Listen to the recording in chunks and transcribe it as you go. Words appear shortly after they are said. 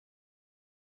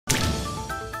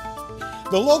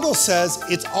The logo says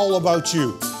it's all about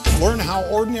you. Learn how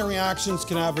ordinary actions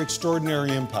can have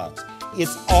extraordinary impacts.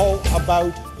 It's all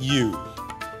about you.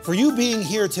 For you being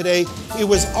here today, it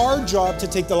was our job to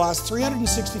take the last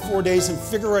 364 days and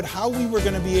figure out how we were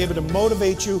going to be able to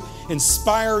motivate you,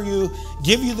 inspire you,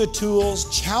 give you the tools,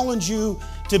 challenge you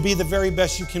to be the very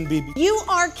best you can be. You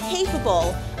are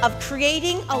capable of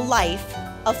creating a life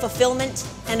of fulfillment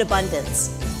and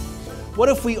abundance. What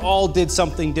if we all did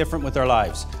something different with our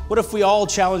lives? What if we all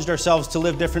challenged ourselves to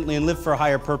live differently and live for a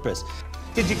higher purpose?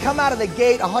 Did you come out of the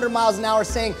gate 100 miles an hour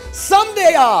saying,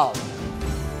 someday I'll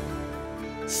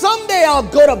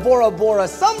go to Bora Bora,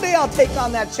 someday I'll take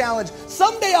on that challenge,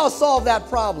 someday I'll solve that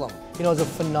problem? You know, it was a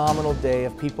phenomenal day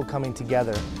of people coming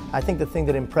together. I think the thing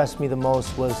that impressed me the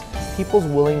most was people's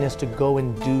willingness to go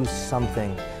and do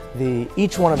something.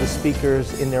 Each one of the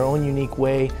speakers, in their own unique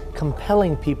way,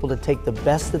 compelling people to take the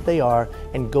best that they are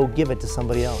and go give it to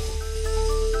somebody else.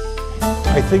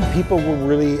 I think people were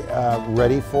really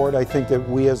ready for it. I think that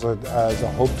we as a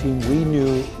Hope team, we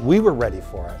knew we were ready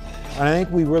for it. And I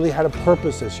think we really had a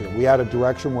purpose this year. We had a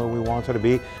direction where we wanted to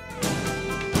be.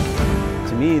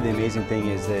 To me, the amazing thing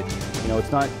is that, you know,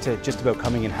 it's not just about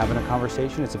coming and having a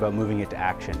conversation, it's about moving it to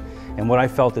action. And what I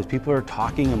felt is people are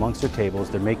talking amongst their tables,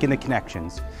 they're making the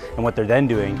connections, and what they're then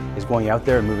doing is going out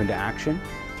there and moving to action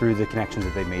through the connections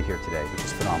that they've made here today, which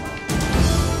is phenomenal.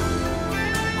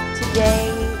 Today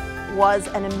was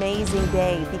an amazing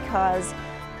day because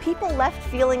people left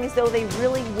feeling as though they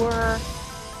really were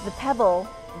the pebble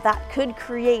that could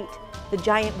create the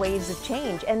giant waves of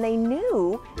change, and they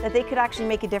knew that they could actually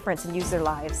make a difference and use their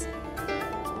lives.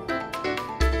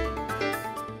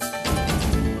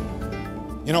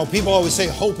 You know, people always say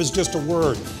hope is just a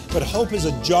word, but hope is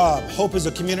a job. Hope is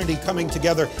a community coming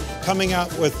together, coming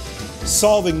out with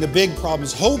solving the big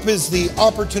problems. Hope is the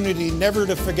opportunity never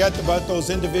to forget about those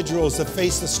individuals that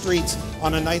face the streets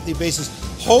on a nightly basis.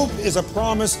 Hope is a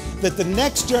promise that the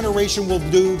next generation will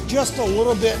do just a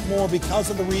little bit more because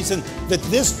of the reason that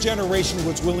this generation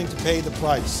was willing to pay the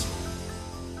price.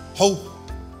 Hope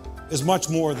is much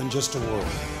more than just a word.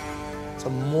 It's a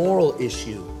moral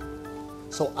issue.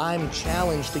 So I'm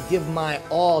challenged to give my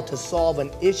all to solve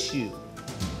an issue.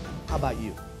 How about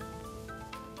you?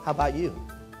 How about you?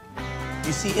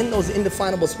 You see, in those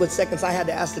indefinable split seconds, I had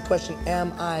to ask the question,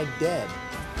 am I dead?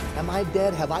 Am I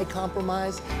dead? Have I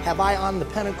compromised? Have I on the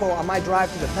pinnacle, on my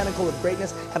drive to the pinnacle of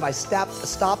greatness, have I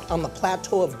stopped on the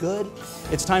plateau of good?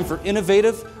 It's time for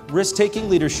innovative, risk-taking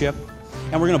leadership,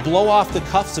 and we're going to blow off the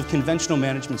cuffs of conventional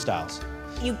management styles.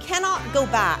 You cannot go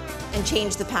back and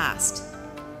change the past.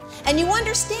 And you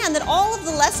understand that all of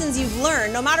the lessons you've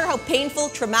learned, no matter how painful,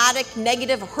 traumatic,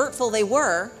 negative, or hurtful they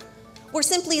were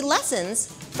simply lessons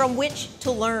from which to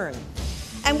learn.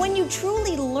 And when you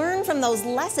truly learn from those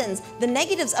lessons, the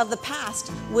negatives of the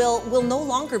past will no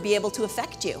longer be able to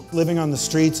affect you. Living on the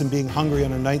streets and being hungry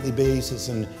on a nightly basis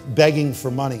and begging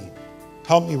for money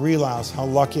helped me realize how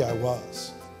lucky I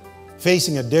was.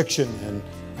 Facing addiction and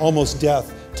almost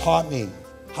death taught me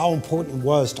how important it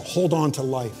was to hold on to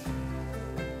life.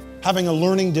 Having a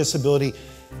learning disability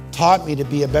taught me to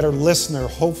be a better listener,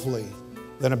 hopefully,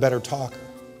 than a better talker.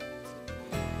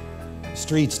 The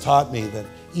streets taught me that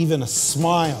even a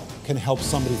smile can help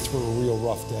somebody through a real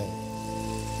rough day.